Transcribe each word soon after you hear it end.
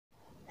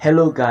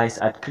Hello guys,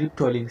 at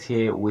CryptoLinks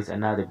here with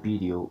another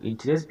video. In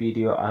today's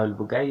video, I will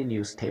be guiding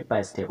you step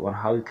by step on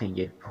how you can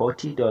get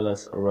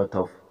 $40 worth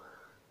of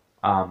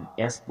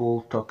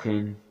SBULL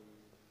token,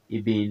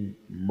 even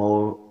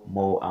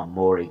more and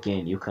more.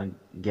 Again, you can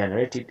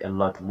generate it a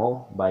lot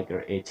more by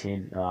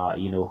creating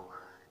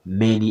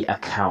many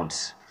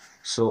accounts.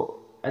 So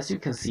as you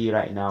can see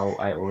right now,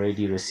 I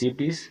already received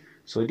this.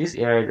 So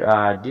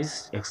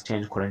this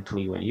exchange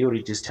currently, when you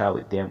register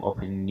with them,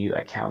 open a new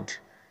account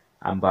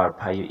and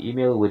by your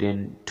email,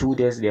 within 2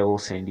 days they will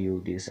send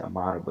you this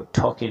amount of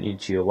token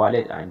into your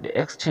wallet, and the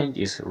exchange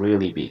is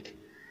really big.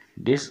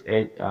 This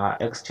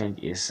exchange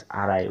is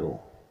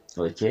RIO,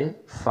 okay,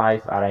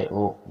 5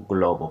 RIO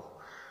global.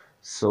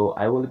 So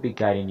I will be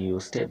guiding you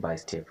step by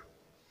step.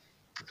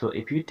 So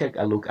if you take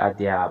a look at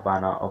their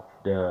banner of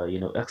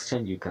the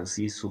exchange, you can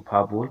see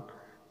Super Bowl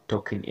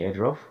token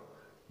airdrop.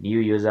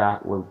 New user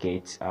will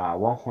get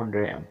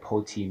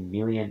 140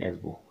 million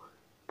SBULL.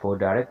 For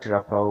direct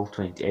referral,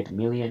 28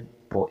 million.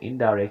 For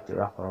indirect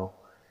referral,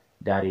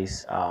 that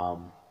is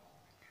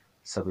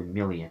 7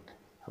 million,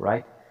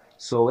 right?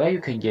 So where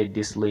you can get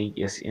this link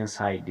is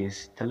inside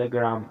this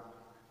Telegram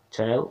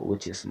channel,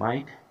 which is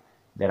mine,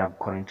 that I'm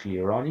currently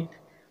running.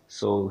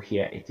 So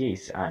here it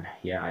is, and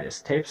here are the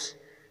steps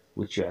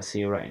which you are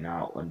seeing right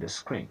now on the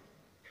screen.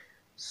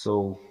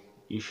 So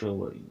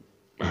usually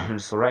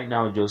so right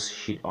now, just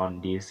hit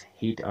on this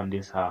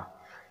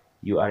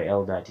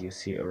URL that you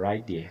see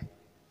right there.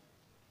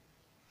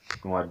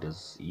 What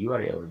does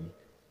URL mean?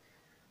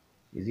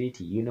 Is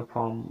it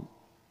uniform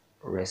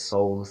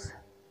resource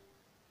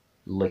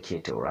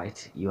locator,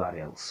 right?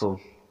 URL. So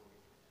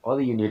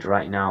all you need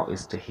right now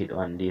is to hit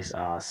on this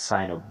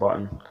sign up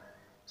button.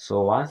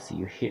 So once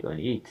you hit on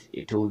it,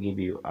 it will give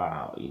you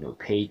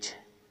page.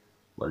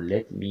 But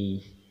let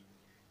me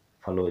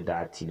follow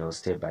that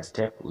step by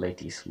step.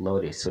 Let it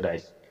load it so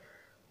that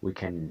we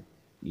can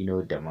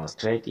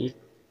demonstrate it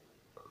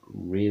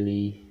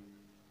really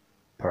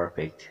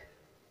perfect.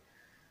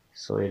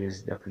 So it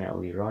is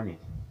definitely running.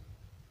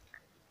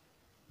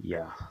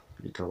 Yeah,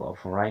 it will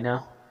open right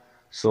now.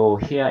 So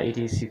here it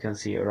is, you can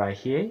see it right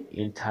here.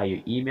 Enter your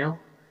email,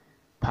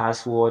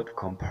 password,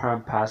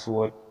 confirm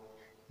password,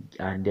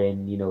 and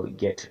then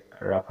get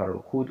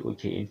referral code.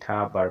 Okay,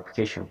 enter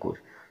verification code.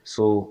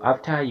 So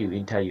after you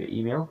enter your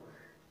email,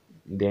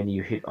 then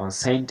you hit on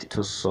send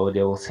to, so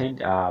they will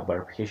send a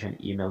verification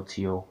email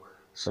to your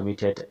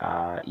submitted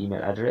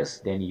email address.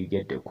 Then you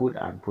get the code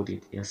and put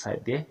it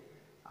inside there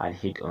and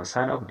hit on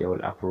sign up. They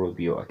will approve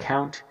your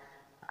account,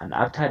 and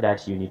after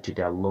that you need to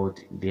download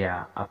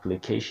their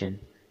application.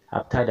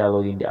 After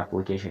downloading the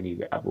application, you'll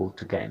be able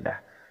to get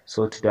that.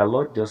 So to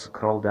download, just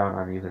scroll down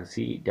and you can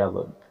see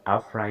download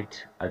app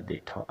right at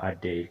the top,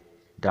 at the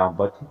down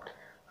button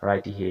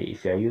right here.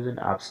 If you are using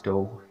App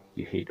Store,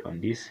 you hit on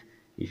this.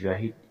 If you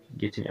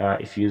are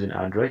if you're using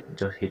Android,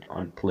 just hit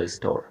on Play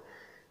Store.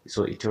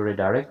 So it will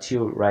redirect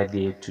you right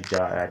there to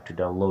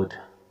download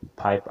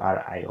Pipe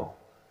RIO.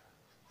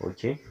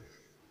 Okay,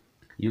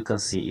 you can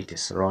see it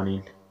is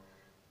running.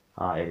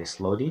 It is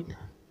loading,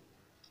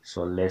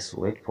 so let's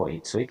wait for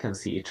it. So you can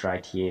see it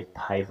right here,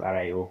 Pipe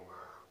RIO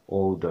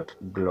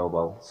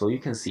global. So you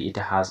can see it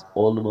has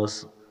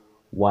almost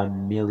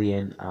 1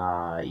 million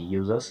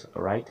users,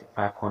 right?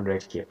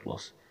 500k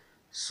plus.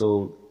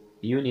 So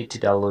you need to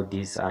download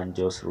this and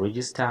just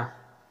register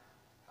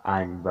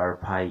and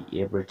verify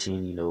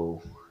everything,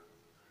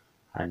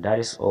 and that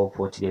is all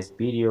for today's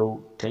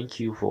video. Thank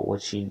you for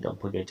watching. Don't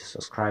forget to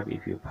subscribe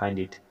if you find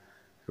it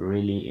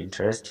really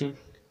interesting,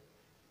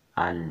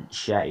 and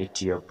share it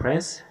to your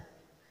friends,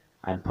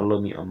 and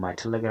follow me on my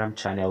Telegram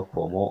channel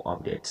for more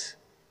updates.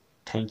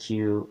 Thank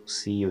you.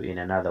 See you in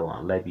another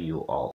one. Love you all.